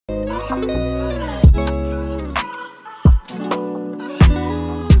Today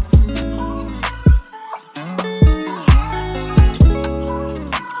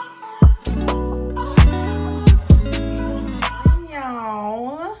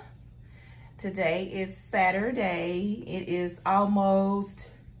is Saturday. It is almost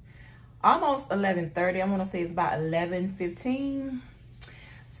 11:30. I'm gonna say it's about 11:15.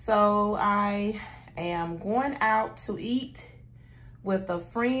 So I am going out to eat with a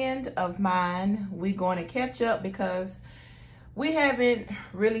friend of mine. We're going to catch up because we haven't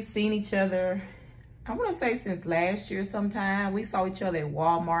really seen each other, I want to say since last year sometime. We saw each other at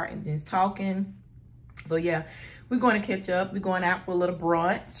Walmart and just talking. So yeah, we're going to catch up. We're going out for a little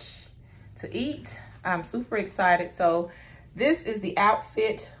brunch to eat. I'm super excited. So this is the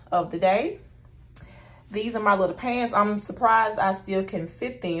outfit of the day. These are my little pants. I'm surprised I still can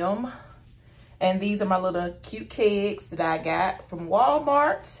fit them. And these are my little cute kegs that I got from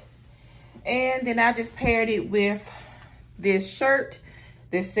Walmart. And then I just paired it with this shirt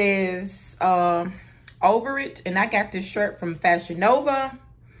that says over it. And I got this shirt from Fashion Nova.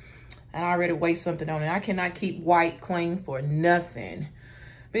 And I already weighed something on it. I cannot keep white clean for nothing.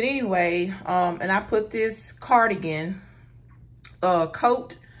 But anyway, and I put this cardigan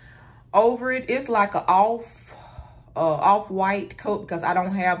coat over it. It's like an off-white coat because I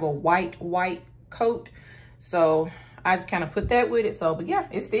don't have a white coat. So I just kind of put that with it. So, but yeah,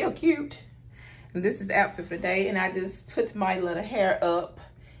 it's still cute. And this is the outfit for the day. And I just put my little hair up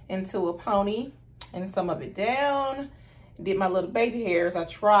into a pony and some of it down. Did my little baby hairs. I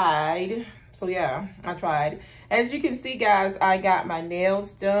tried. So yeah, I tried. As you can see, guys, I got my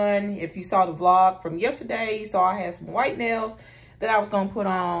nails done. If you saw the vlog from yesterday, you saw I had some white nails that I was gonna put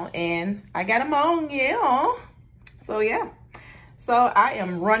on, and I got them on, yeah. So yeah, so I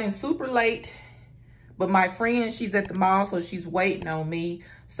am running super late, but my friend, she's at the mall, so she's waiting on me.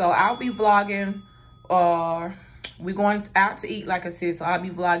 So I'll be vlogging, we're going out to eat, like I said, so I'll be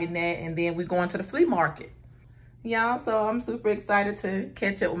vlogging that, and then we're going to the flea market. Y'all, so I'm super excited to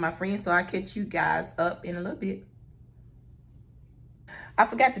catch up with my friends, so I'll catch you guys up in a little bit. I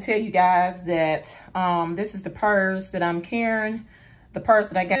forgot to tell you guys that this is the purse that I'm carrying. The purse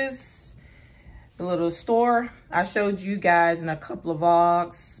that I got is the little store I showed you guys in a couple of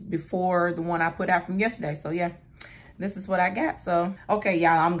vlogs before the one I put out from yesterday. So yeah, this is what I got. So okay,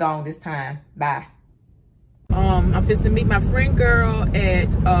 y'all, I'm gone this time. Bye. I'm fixing to meet my friend girl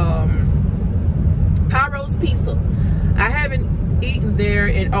at Pizza. I haven't eaten there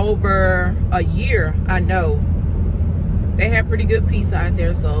in over a year. I know they have pretty good pizza out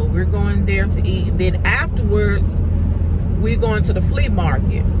there, so we're going there to eat, and then afterwards we're going to the flea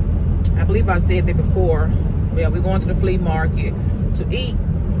market. I believe I said that before. Yeah, we're going to the flea market to eat.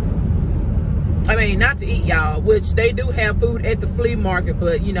 I mean, not to eat, y'all, which they do have food at the flea market,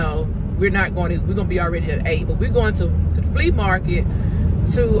 but you know, we're not going to, we're going to be already at 8, but we're going to the flea market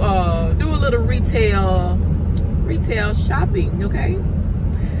to do a little retail shopping, okay?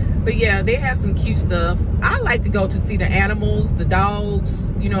 But yeah, they have some cute stuff. I like to go to see the animals, the dogs.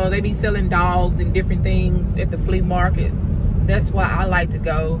 You know, they be selling dogs and different things at the flea market. That's why I like to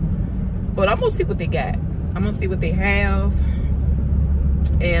go. But I'm gonna see what they got. I'm gonna see what they have.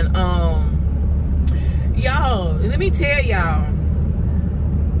 And y'all, let me tell y'all,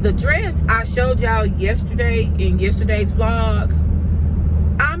 the dress I showed y'all yesterday in yesterday's vlog,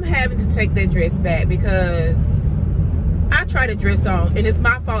 I'm having to take that dress back because I tried the dress on, and it's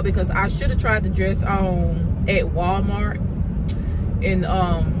my fault because I should have tried the dress on at Walmart, and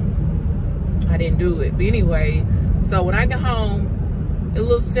I didn't do it. But anyway, so when I got home, a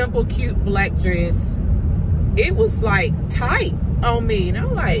little simple, cute black dress, it was like tight on me, and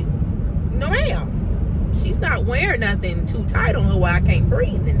I'm like, no ma'am, she's not wearing nothing too tight on her where I can't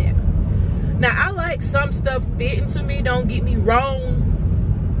breathe in there. Now I like some stuff fitting to me, don't get me wrong,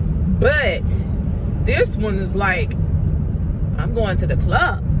 but this one is like, I'm going to the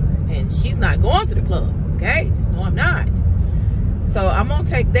club, and she's not going to the club, okay? No, I'm not. So I'm gonna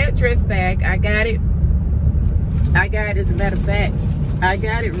take that dress back. I got it, as a matter of fact, I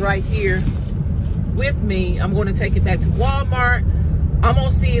got it right here with me. I'm gonna take it back to Walmart. I'm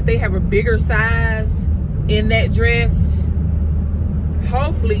gonna see if they have a bigger size in that dress.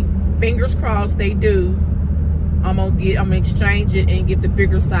 Hopefully, fingers crossed they do. I'm gonna exchange it and get the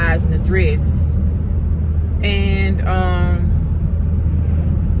bigger size in the dress. And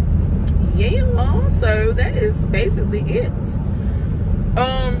yeah, so that is basically it.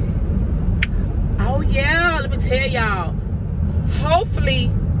 Oh yeah, let me tell y'all,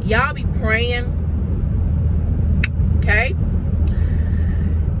 hopefully y'all be praying, okay?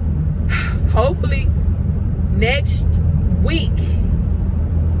 Hopefully next week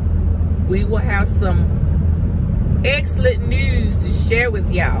we will have some excellent news to share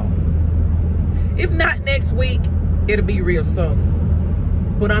with y'all. If not next week, it'll be real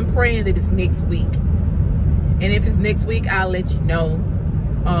soon. But I'm praying that it's next week. And if it's next week, I'll let you know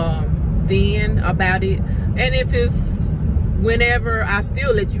then about it. And if it's whenever, I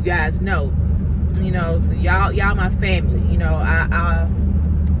still let you guys know. You know, so y'all my family. You know,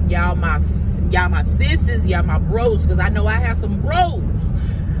 y'all my sisters, y'all my bros, because I know I have some bros.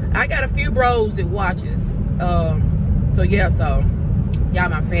 I got a few bros that watches. So yeah, so y'all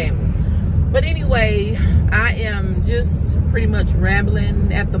my family. But anyway, I am just pretty much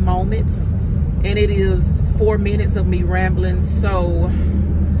rambling at the moment, and it is 4 minutes of me rambling. So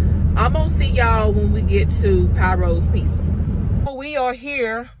I'm gonna see y'all when we get to Pyro's Pizza. We are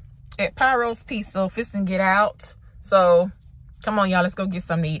here at Pyro's Pizza, fixing to get out. So come on, y'all, let's go get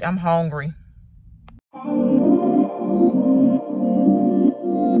something to eat. I'm hungry.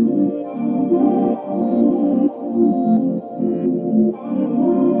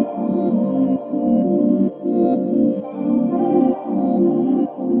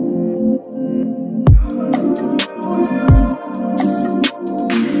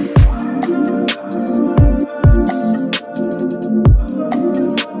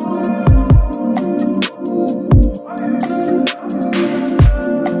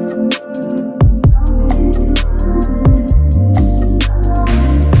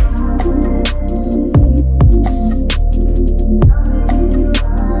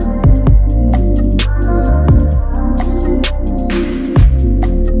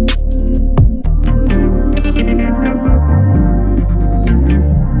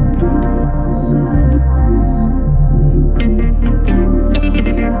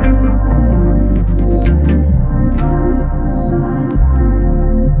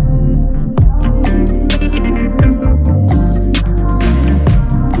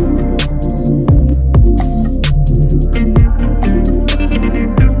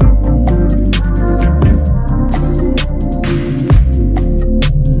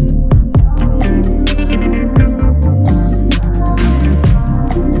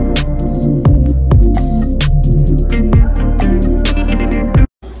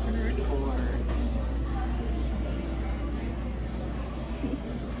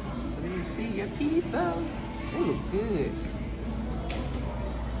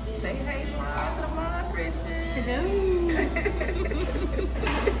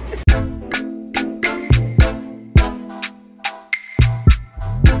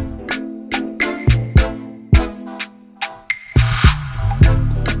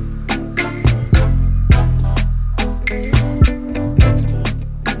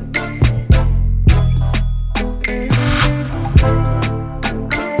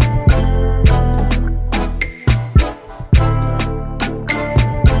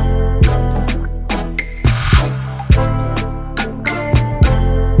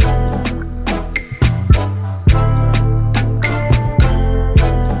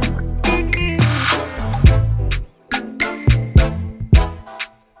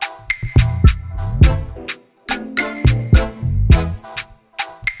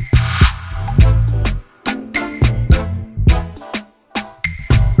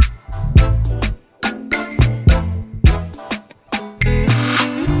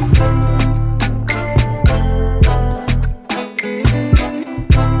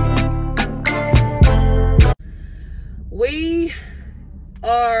 We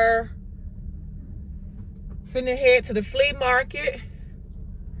are finna head to the flea market.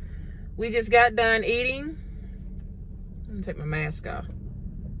 We just got done eating. Let me take my mask off.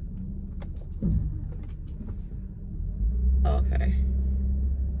 Okay.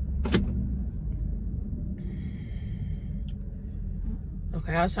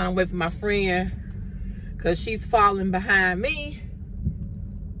 Okay, I was trying to wait for my friend because she's falling behind me.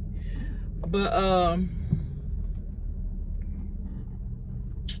 But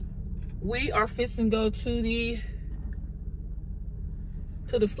we are fixing to go to the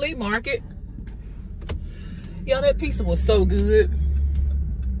flea market. Y'all, that pizza was so good.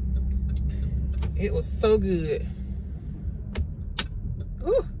 It was so good.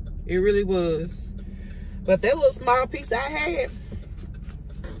 Ooh, it really was. But that little small piece I had,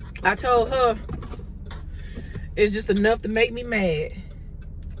 I told her it's just enough to make me mad.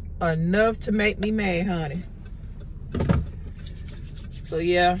 Enough to make me mad, honey. So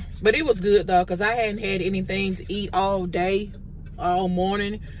yeah, but it was good though, because I hadn't had anything to eat all day, all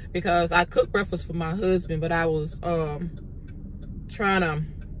morning, because I cooked breakfast for my husband, but I was trying to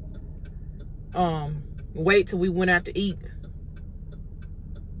wait till we went out to eat.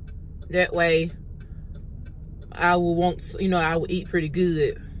 That way I will want, you know, I will eat pretty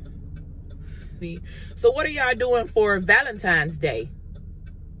good. happy. So what are y'all doing for Valentine's Day?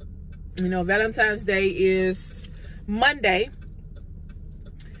 You know, Valentine's Day is Monday.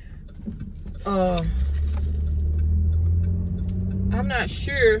 I'm not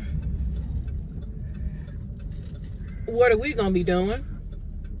sure what are we gonna be doing,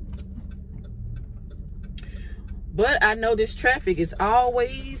 but I know this traffic is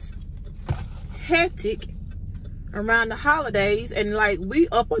always hectic around the holidays, and like we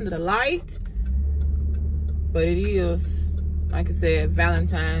up under the light, but it is, like I said,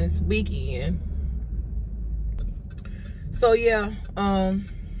 Valentine's weekend. So yeah, I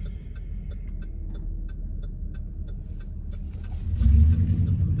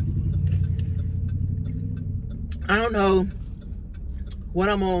don't know what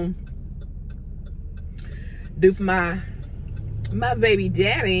I'm gonna do for my baby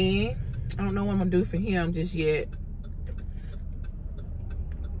daddy. I don't know what I'm gonna do for him just yet.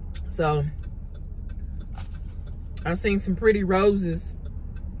 So I've seen some pretty roses,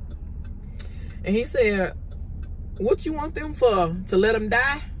 and he said, "What you want them for? To let them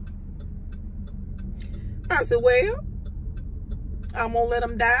die?" I said, "Well, I'm gonna let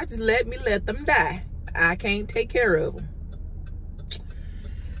them die. Just let me let them die. I can't take care of them."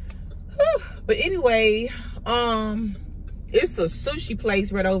 But anyway, it's a sushi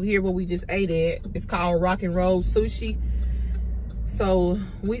place right over here where we just ate at. It's called Rock and Roll Sushi. So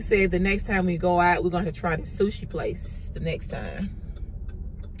we said the next time we go out, we're going to try the sushi place the next time.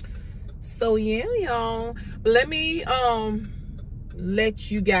 So yeah, y'all, let me let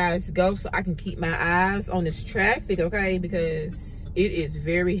you guys go so I can keep my eyes on this traffic, okay? Because it is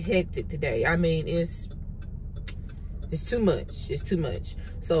very hectic today. I mean, it's too much. It's too much.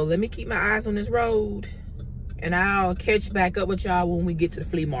 So let me keep my eyes on this road, and I'll catch back up with y'all when we get to the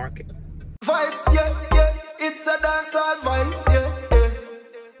flea market. Vibes, yeah, yeah. It's a dancehall vibes, yeah, yeah.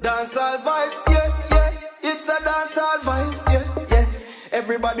 Dancehall vibes, yeah, yeah. It's a dancehall vibes, yeah, yeah.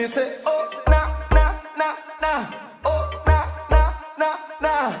 Everybody say, oh, nah, nah, nah, nah. Oh, nah, nah, nah,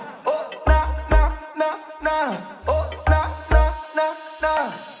 nah. Oh, nah, nah, nah, nah. Oh, nah, nah, nah,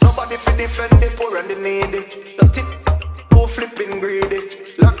 nah. Nobody fi defend the poor and the needy. The tip, who flipping greedy.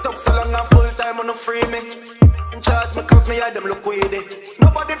 Locked up so long and full time on no free me. In charge me cause me hide them look with it.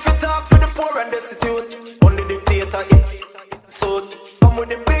 Nobody fi talk for the poor and destitute. Only the theater it. So come with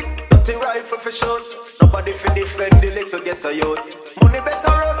them big, dirty rifle for shoot. Nobody fi defend the little ghetto youth. Money better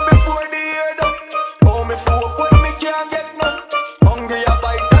run before the year done. Oh me folk when me can't get none. Hungry a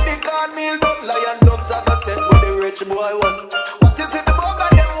bite and the corn meal done. Lion dubs I got take with the rich boy one. What is it the bug of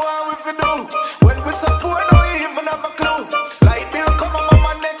them want we fi do? When we support no even have a clue. Light bill come on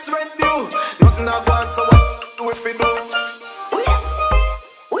mama next rent due. Nothing I want so what we fi do?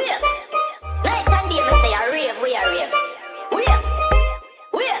 Wave. Like and day me say a rave, we a rave. Wave.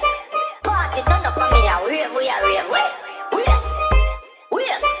 Party turn up on me a rave, we a rave. Wave.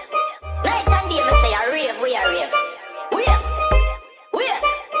 Like and day me say a rave, we a rave. Wave.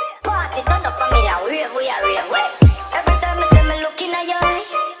 Party turn up on me a rave, we a rave. Every time me say me looking at your eye,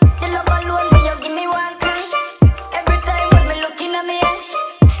 the love alone when you give me one cry. Every time when me looking at me eye,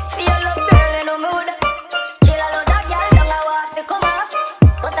 feel love girl you know me woulda. Chill a load of girl don't a want fi come off,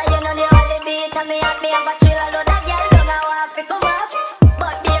 but you know the all the beat and me heart me have a chill a load of girl don't a want fi come off,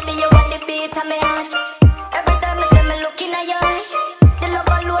 but baby you want the beat and me heart. Every time me say me looking at your eye, the love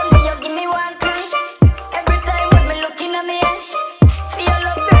alone when you give me one cry. Every time when me looking at me eye, feel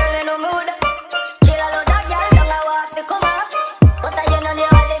love girl you know me woulda. Chill a load of girl don't a want fi come off, but you know the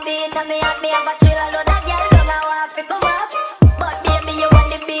all the beat and me heart me have a chill a load of girl don't a want fi come off, but baby you want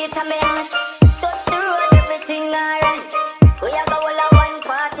the beat and me heart. Touch the road, everything alright. We a go all a one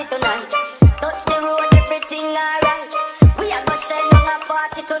party tonight. Touch the road, everything alright. We a go shell down a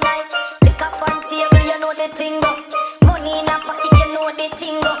party tonight. Lick up on table, you know the thing go. Money in a pocket, you know the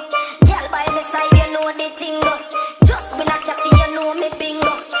thing go. Girl by my side, you know the thing go. Just me not catty, you know me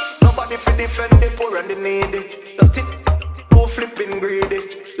bingo. Nobody fi defend the poor and the needy. The tip, who flipping greedy.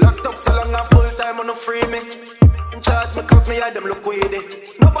 Locked up so long and full time on no free me. In charge me cause me hide them look with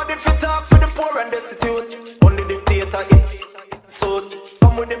it. Nobody fi talk for the poor and destitute. Only the theater it. So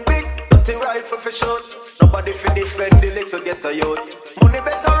come with them big, dirty rifle for shoot. Nobody fi defend the little ghetto youth. Money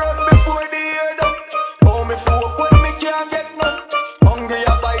better run before the year done. Oh me folk when me can't get none. Hungry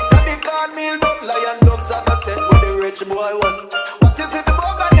a bite and the corn meal done. Lion dubs I got take with the rich boy one. What is it the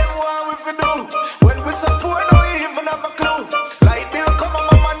bug of them want we fi do? When we support no even have a clue. Light bill come on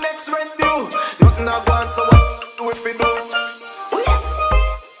mama next rent due. Nothing I want so what we fi do?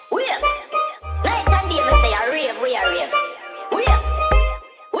 Wave. Like and day me say a rave, we a rave. Wave.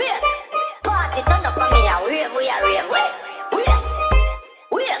 Party turn up on me a rave, we a rave. Wave.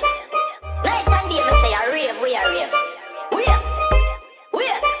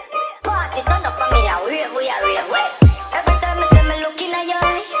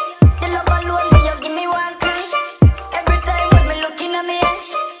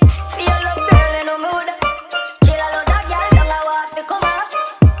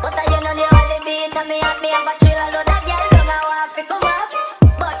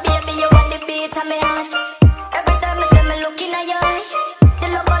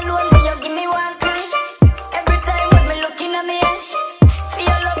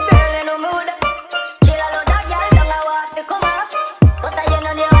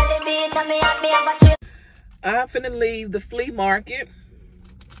 leave the flea market.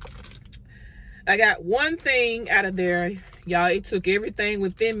 I got one thing out of there, y'all. It took everything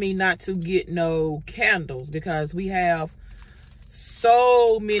within me not to get no candles, because we have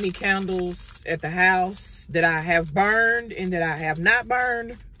so many candles at the house that I have burned and that I have not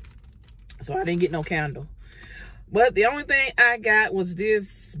burned. So I didn't get no candle. But the only thing I got was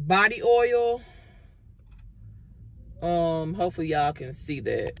this body oil. Hopefully y'all can see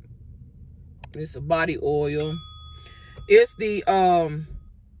that. It's a body oil. It's the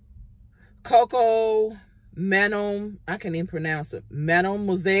Coco Manon, I can't even pronounce it.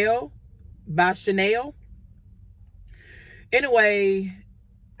 Mademoiselle by Chanel. Anyway,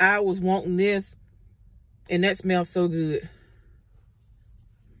 I was wanting this, and that smells so good.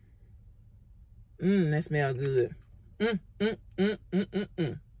 That smells good.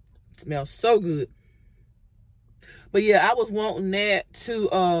 It smells so good. But yeah, I was wanting that to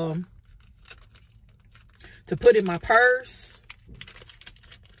put in my purse,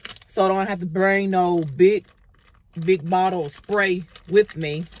 so I don't have to bring no big bottle of spray with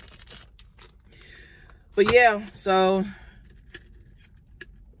me. But yeah, so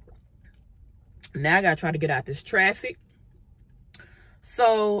now I gotta try to get out this traffic.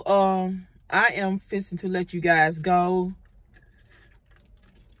 So I am fixing to let you guys go.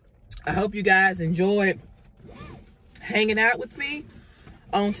 I hope you guys enjoyed hanging out with me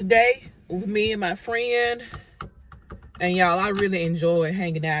on today, with me and my friend. And y'all, I really enjoyed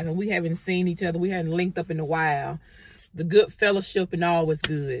hanging out, because we haven't seen each other. We haven't linked up in a while. The good fellowship and always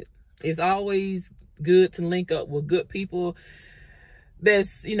good. It's always good to link up with good people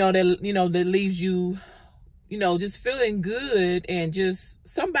that's, that leaves you, just feeling good, and just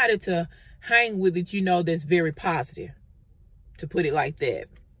somebody to hang with it, that's very positive, to put it like that.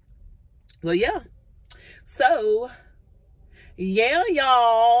 Well, yeah. So, yeah,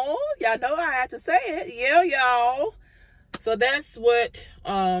 y'all. Y'all know I have to say it. Yeah, y'all. So that's what,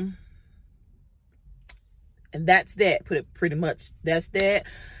 and that's that. Pretty much. That's that.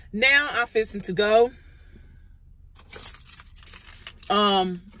 Now I'm fixing to go.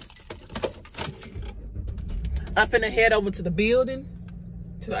 I'm finna head over to the building,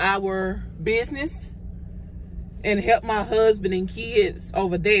 to our business, and help my husband and kids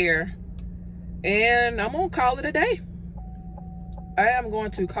over there. And I'm gonna call it a day. I am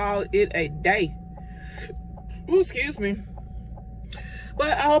going to call it a day. Ooh, excuse me.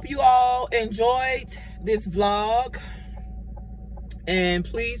 But I hope you all enjoyed this vlog. And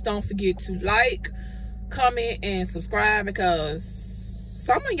please don't forget to like, comment, and subscribe, because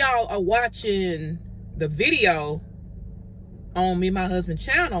some of y'all are watching the video on me and my husband's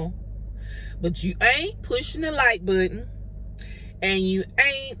channel, but you ain't pushing the like button, and you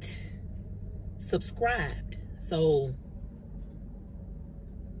ain't subscribed. So,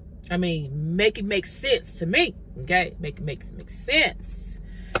 I mean, make it make sense to me, okay? Make it make sense.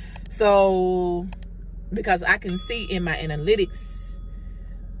 So, because I can see in my analytics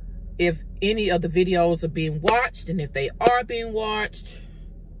if any of the videos are being watched, and if they are being watched.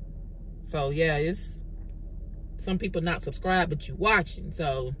 So, yeah, it's some people not subscribed, but you watching.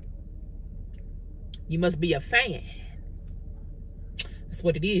 So, you must be a fan. That's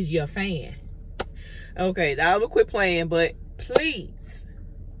what it is. You're a fan. Okay, now I'm going to quit playing, but please,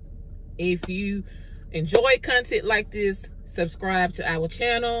 if you enjoy content like this, subscribe to our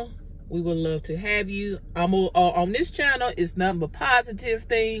channel. We would love to have you. On this channel, it's nothing but positive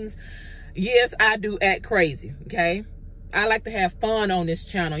things. Yes, I do act crazy, okay? I like to have fun on this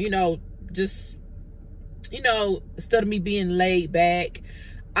channel. Just, instead of me being laid back,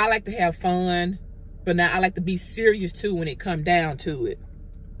 I like to have fun. But now I like to be serious, too, when it comes down to it.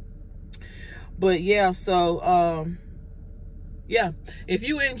 But, yeah, so, yeah. If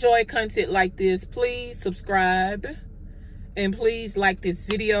you enjoy content like this, please subscribe. And please like this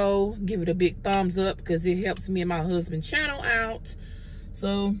video. Give it a big thumbs up, because it helps me and my husband's channel out.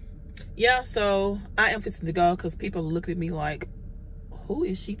 So, yeah. So, I am fixing to go, because people look at me like, who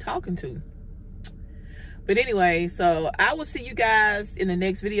is she talking to? But anyway, so I will see you guys in the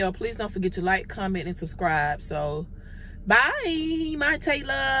next video. Please don't forget to like, comment, and subscribe. So, bye, my Tay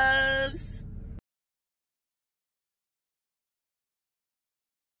loves.